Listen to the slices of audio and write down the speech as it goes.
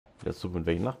Jetzt sucht mit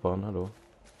welchen Nachbarn, hallo?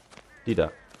 Die da.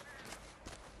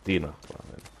 Die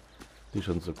Nachbarin. Die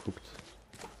schon so guckt.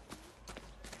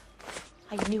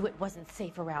 I knew it wasn't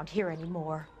safe around here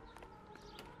anymore.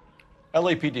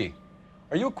 LAPD.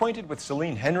 Are you acquainted with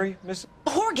Celine Henry, Miss?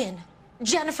 Horgan!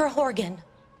 Jennifer Horgan.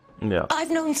 Ja. I've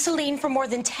known Celine for more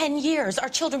than 10 years. Our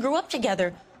children grew up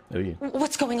together. Ui.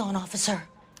 What's going on, officer?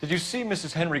 Did you see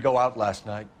Mrs. Henry go out last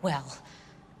night? Well,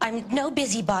 I'm no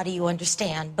busybody, you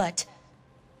understand, but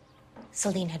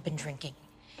Celine had been drinking.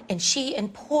 And she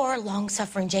and poor,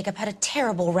 long-suffering Jacob had a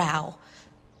terrible row.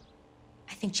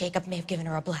 I think Jacob may have given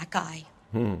her a black eye.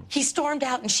 He stormed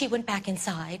out and she went back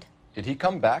inside. Did he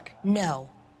come back? No.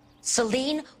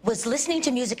 Celine was listening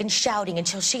to music and shouting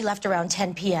until she left around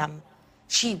 10 p.m.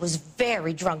 She was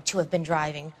very drunk to have been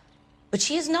driving. But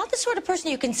she is not the sort of person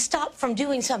you can stop from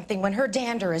doing something when her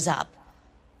dander is up.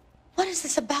 What is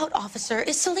this about, officer?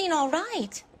 Is Celine all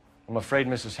right? I'm afraid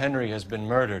Mrs. Henry has been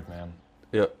murdered, ma'am.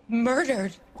 Ja.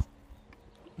 Murdered?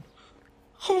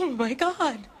 Oh, my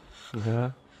God.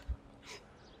 Ja.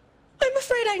 I'm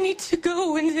afraid I need to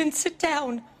go and sit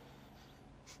down.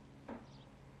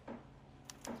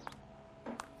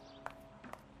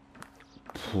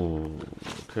 Puh,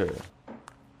 okay.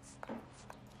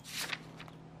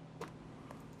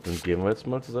 Dann gehen wir jetzt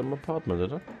mal zu seinem Apartment,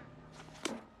 oder?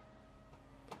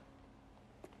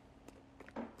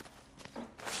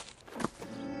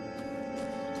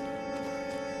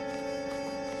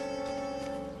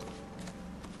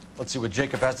 Let's see what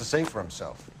Jacob has to say for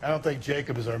himself. I don't think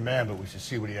Jacob is our man, but we should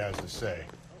see what he has to say.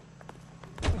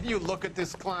 You look at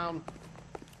this clown.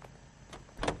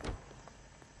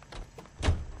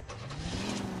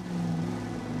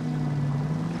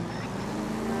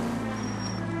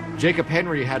 Jacob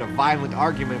Henry had a violent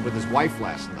argument with his wife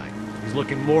last night. He's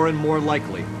looking more and more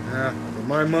likely. Yeah, for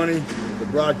my money, if the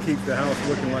broad keeps the house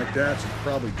looking like that, she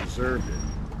probably deserved it.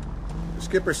 The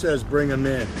skipper says bring him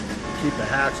in. Keep the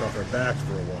hacks off our backs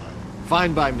for a while.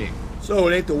 Fine by me. So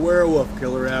it ain't the werewolf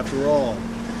killer after all.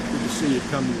 Good to see you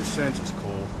come to your senses,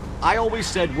 Cole. I always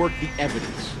said work the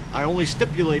evidence. I only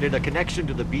stipulated a connection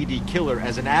to the BD killer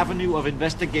as an avenue of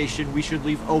investigation we should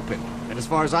leave open. And as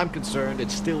far as I'm concerned, it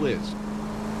still is.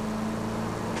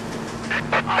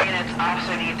 All units,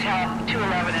 officer detail,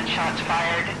 211 and shots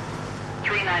fired.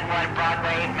 391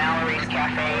 Broadway, Mallory's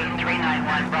Cafe,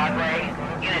 391 Broadway.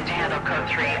 Unit to handle code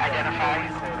 3, identify.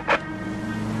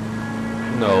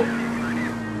 No.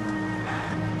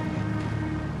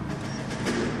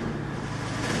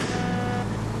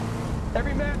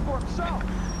 Every man for himself.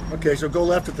 Okay, so go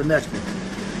left at the next one.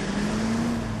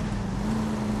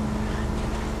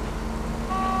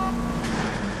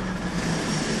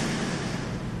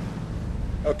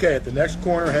 Okay, at the next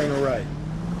corner, hang a right.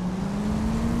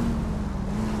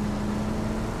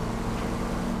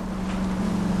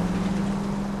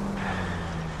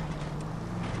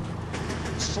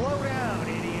 Slow down,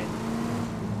 idiot.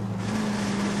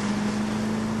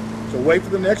 So wait for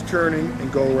the next turning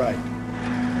and go right.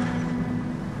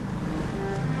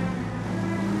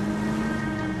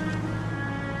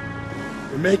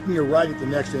 We're making a right at the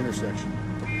next intersection.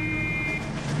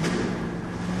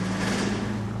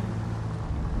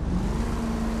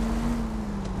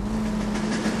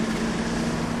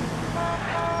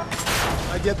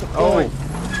 I get the Oh, point.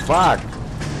 fuck.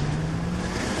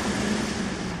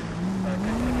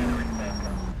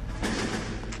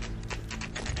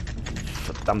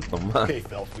 Verdammt nochmal. Okay,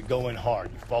 Phelps, we go in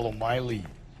hard. You follow my lead.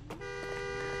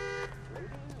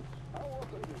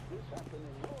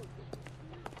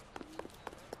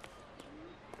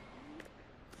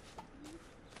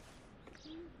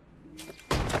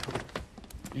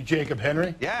 You Jacob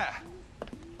Henry? Yeah.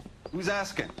 Who's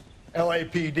asking?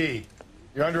 LAPD.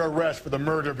 You're under arrest for the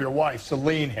murder of your wife,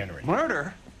 Celine Henry.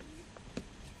 Murder?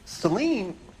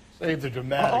 Celine? Save the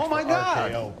dramatics Oh, my for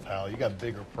God. RKO, pal. You got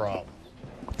bigger problems.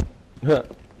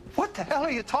 What the hell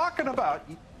are you talking about?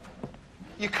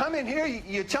 You come in here,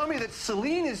 you tell me that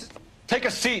Celine is... Take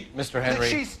a seat, Mr. Henry.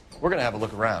 she's- We're gonna have a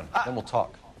look around, then we'll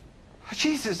talk.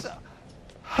 Jesus,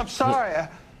 I'm sorry.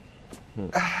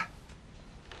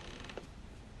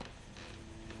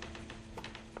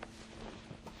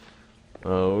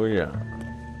 Oh ja.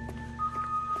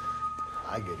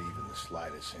 I get even the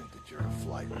slightest hint that you're a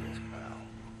flight risk, pal.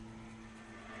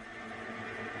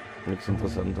 Nichts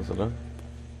Interessantes, oder?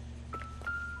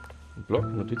 Ein Block,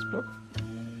 Notizblock?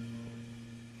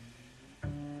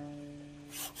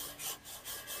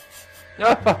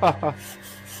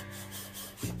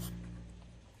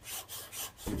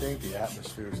 You think the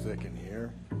atmosphere's thick in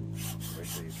here? Wait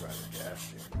till you try the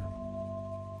gas chamber.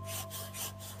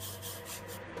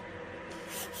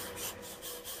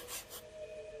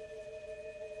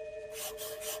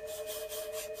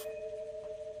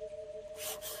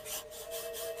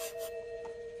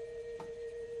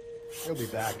 He'll be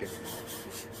back in.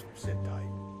 Sit tight.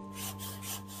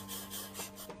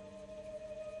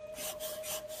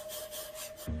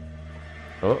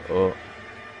 Oh.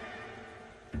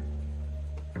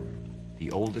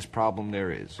 The oldest problem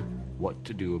there is, what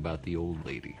to do about the old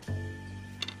lady.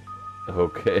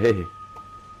 Okay.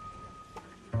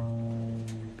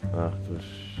 Ach du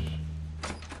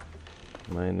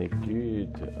Meine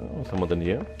Güte. Oh, was haben wir denn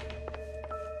hier?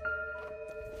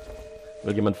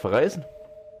 Will jemand verreisen?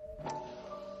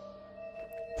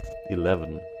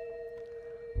 11.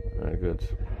 Na gut.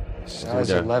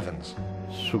 Size 11s.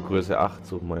 Schuhgröße 8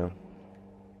 suchen wir ja.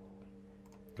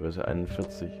 Größe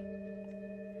 41.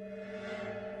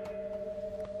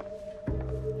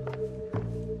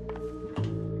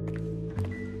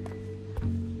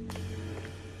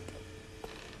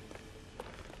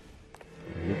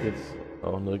 Hier geht's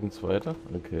auch nirgends weiter.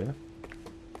 Okay.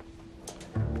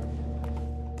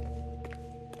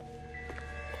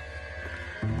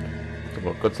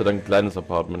 Aber Gott sei Dank ein kleines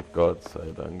Apartment. Gott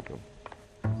sei Dank.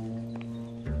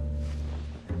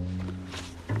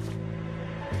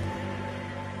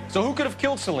 So who could have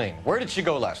killed Celine? Where did she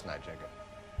go last night, Jacob?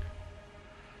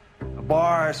 A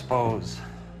bar, I suppose.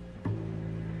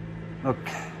 Look,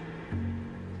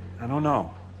 I don't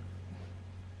know.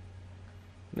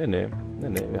 Nee,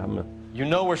 wir haben ja. You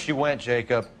know where she went,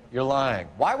 Jacob. You're lying.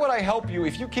 Why would I help you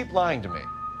if you keep lying to me?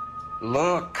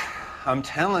 Look, I'm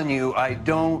telling you, I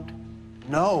don't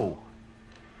know.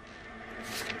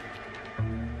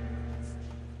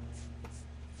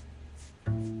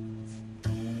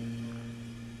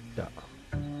 Ja.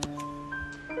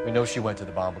 We know she went to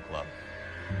the Bomber Club.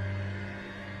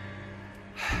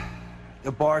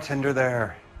 The bartender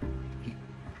there,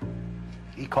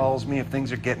 he calls me if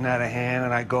things are getting out of hand,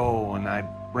 and I go and I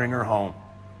bring her home.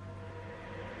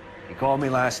 He called me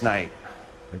last night.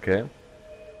 Okay.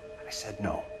 I said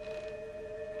no.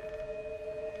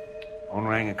 Phone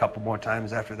rang a couple more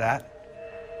times after that.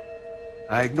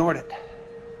 I ignored it.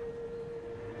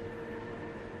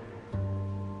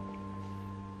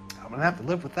 I'm gonna have to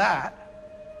live with that.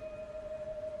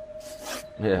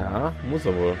 Ja, muss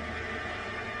er wohl.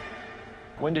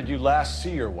 When did you last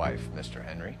see your wife, Mr.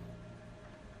 Henry?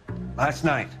 Last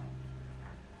night.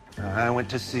 I went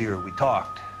to see her. We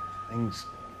talked. Things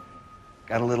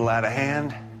got a little out of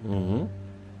hand. Mhm.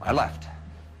 I left.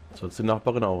 Das hat die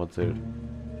Nachbarin auch erzählt.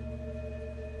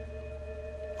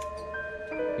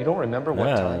 You don't remember what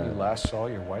Yeah. time you last saw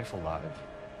your wife alive?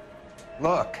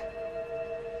 Look,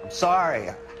 I'm sorry.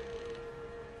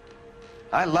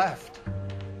 I left.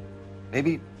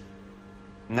 Maybe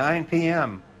 9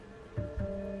 p.m.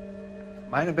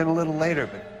 Might have been a little later,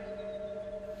 but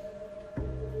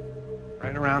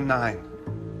right around 9.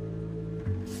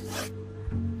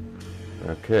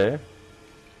 Okay.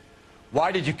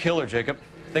 Why did you kill her, Jacob?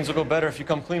 Things will go better if you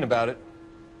come clean about it.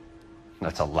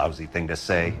 That's a lousy thing to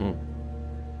say.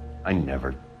 I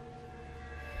never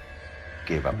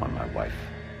gave up on my wife.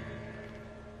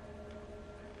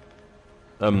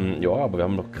 Ja, aber wir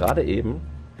haben doch gerade eben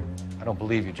I don't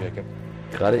believe you, Jacob.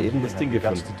 das Ding You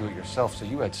got gefunden. to do it yourself, so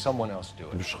you had someone else do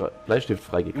Im it. Bleistift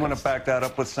You want to freigekratzt. back that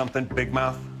up with something, Big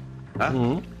Mouth?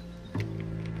 Huh?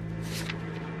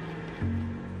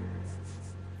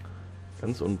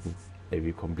 Ganz unten. Ey,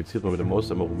 wie kompliziert man mit der Maus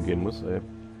immer rumgehen muss, ey.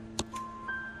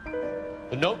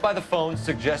 The note by the phone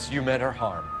suggests you meant her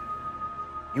harm.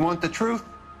 You want the truth?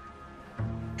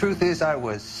 Truth is, I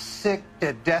was sick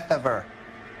to death of her.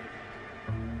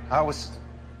 I was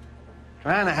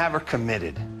trying to have her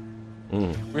committed.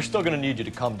 We're still gonna need you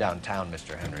to come downtown,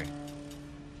 Mr. Henry.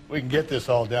 We can get this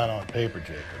all down on paper,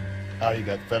 Jacob. How you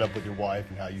got fed up with your wife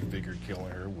and how you figured killing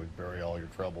her would bury all your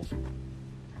troubles.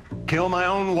 Kill my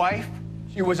own wife?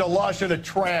 She was a lush and a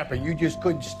tramp, and you just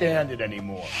couldn't stand it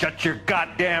anymore. Shut your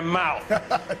goddamn mouth.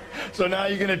 So now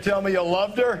you're gonna tell me you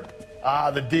loved her?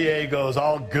 Ah, the DA goes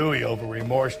all gooey over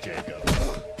remorse, Jacob.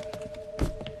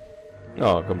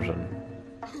 Ja, komm schon.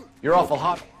 You're awful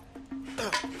hot.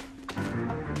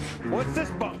 What's this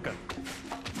bunker?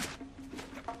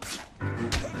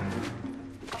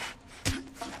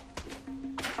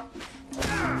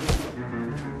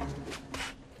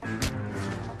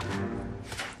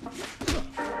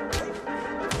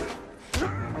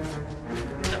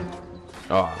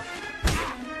 Ah.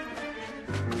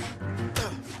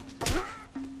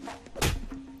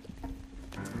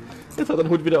 Jetzt hat er den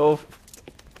Hut wieder auf.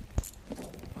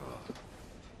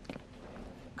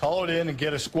 Call it in and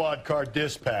get a squad car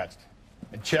dispatched.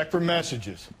 And check for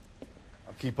messages.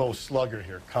 I'll keep old Slugger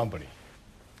here company.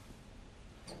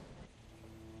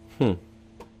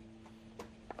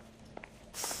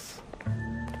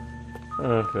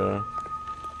 Okay.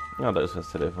 Ja, da ist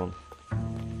das Telefon.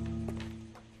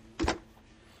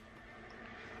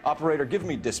 Operator, give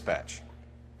me dispatch.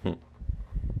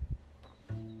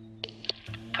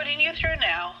 Putting you through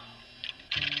now.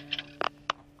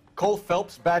 Cole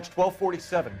Phelps, badge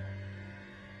 1247.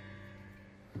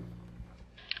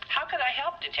 How could I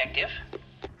help, Detective?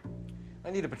 I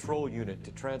need a patrol unit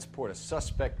to transport a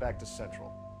suspect back to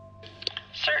Central.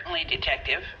 Certainly,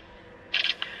 Detective.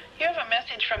 You have a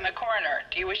message from the coroner.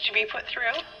 Do you wish to be put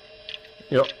through?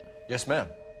 Yep. Yes, ma'am.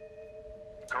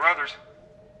 Carruthers,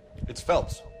 It's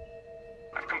Phelps.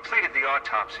 I've completed the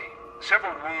autopsy.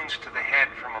 Several wounds to the head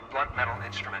from a blunt metal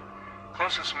instrument.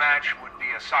 Closest match would be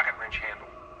a socket wrench handle.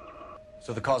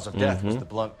 So the cause of death was the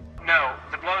blunt... No,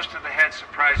 the blows to the head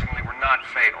surprisingly were not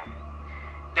fatal.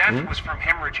 Death was from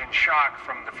hemorrhage and shock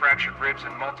from the fractured ribs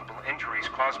and multiple injuries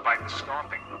caused by the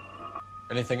stomping.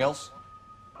 Anything else?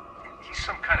 He's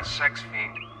some kind of sex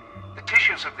fiend. The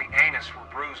tissues of the anus were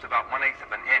bruised about 1/8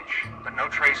 of an inch, but no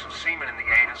trace of semen in the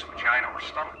anus, vagina, or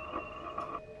stomach.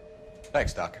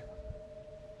 Thanks, Doc.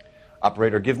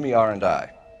 Operator, give me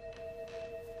R&I.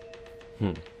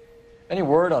 Any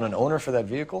word on an owner for that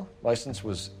vehicle? License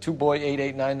was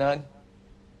 2boy8899.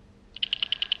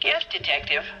 Yes,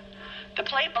 Detective. The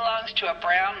plate belongs to a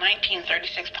brown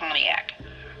 1936 Pontiac.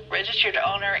 Registered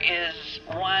owner is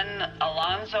one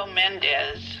Alonzo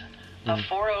Mendez of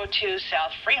 402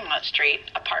 South Fremont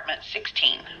Street, apartment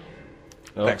 16.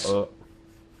 Thanks.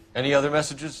 Any other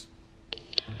messages?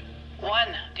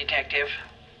 One, Detective.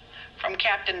 From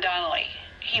Captain Donnelly.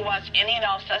 He wants any and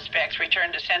all suspects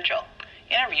returned to Central.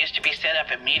 Interviews to be set up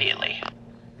immediately.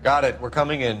 Got it. We're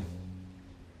coming in.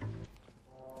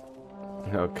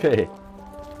 Okay.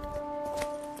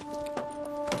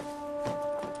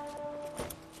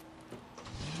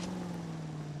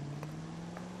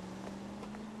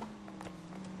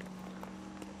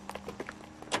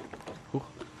 Huch.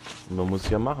 Man muss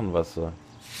ja machen, was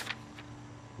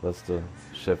der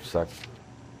Chef sagt.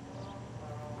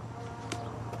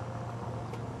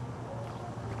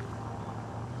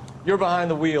 You're behind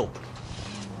the wheel.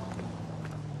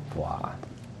 Wow.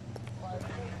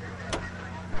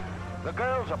 The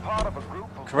girl's a part of a group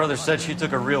of... Carruthers said she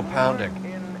took a real pounding.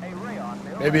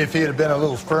 Maybe if he had been a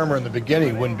little firmer in the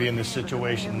beginning, he wouldn't be in this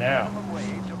situation now.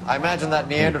 I imagine that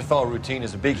Neanderthal routine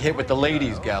is a big hit with the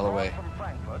ladies, Galloway.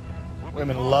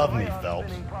 Women love me,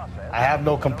 Phelps. I have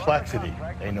no complexity.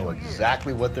 They know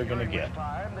exactly what they're gonna get.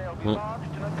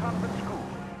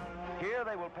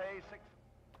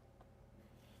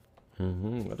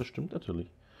 Ja, das stimmt natürlich.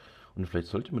 Und vielleicht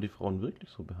sollte man die Frauen wirklich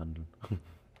so behandeln.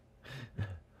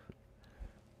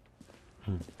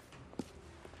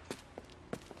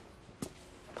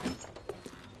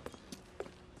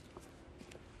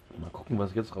 Mal gucken,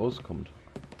 was jetzt rauskommt.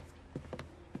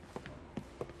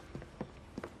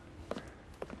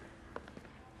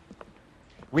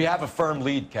 We have a firm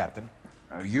lead, Captain.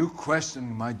 Are you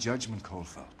questioning my judgment, Cole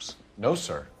Phelps? No,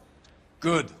 sir.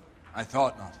 Good. I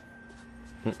thought not.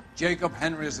 Jacob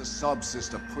Henry is a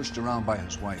sub-sister pushed around by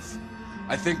his wife.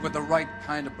 I think with the right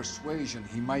kind of persuasion,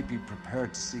 he might be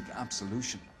prepared to seek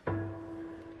absolution.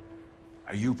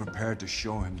 Are you prepared to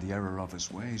show him the error of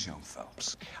his ways, young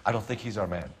Phelps? I don't think he's our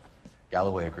man.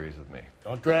 Galloway agrees with me.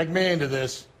 Don't drag me into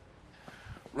this.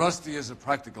 Rusty is a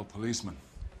practical policeman.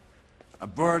 A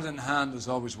bird in hand is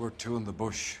always worth two in the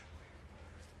bush.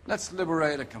 Let's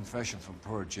liberate a confession from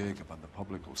poor Jacob, and the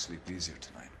public will sleep easier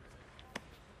tonight.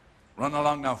 Run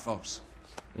along now, Phelps.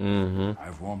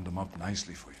 I've warmed them up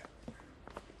nicely for you.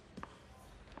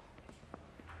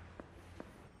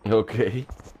 Okay.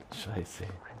 Scheiße.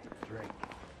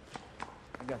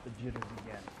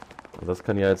 Das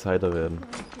kann ja jetzt heiter werden.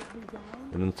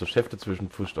 Wenn uns der Chef dazwischen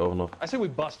pfuscht auch noch. I say we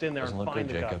bust in there Doesn't and look find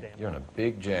good, the Jacob. goddamn... You're in a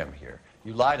big jam here.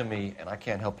 You lie to me, and I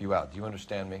can't help you out. Do you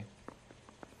understand me?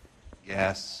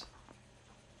 Yes.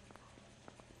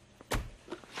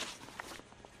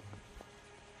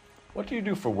 What do you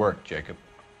do for work, Jacob?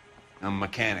 I'm a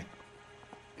mechanic.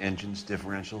 Engines,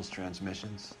 differentials,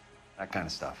 transmissions, that kind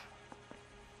of stuff.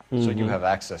 So you have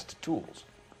access to tools.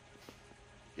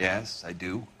 Yes, I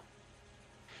do.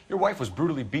 Your wife was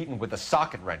brutally beaten with a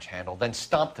socket wrench handle, then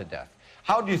stomped to death.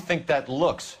 How do you think that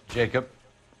looks, Jacob?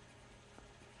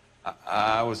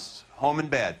 I was home in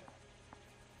bed.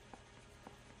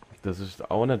 Das ist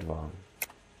auch nicht wahr.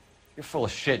 You're full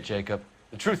of shit, Jacob.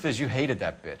 The truth is you hated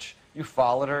that bitch. You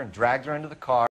followed her and dragged her into the car.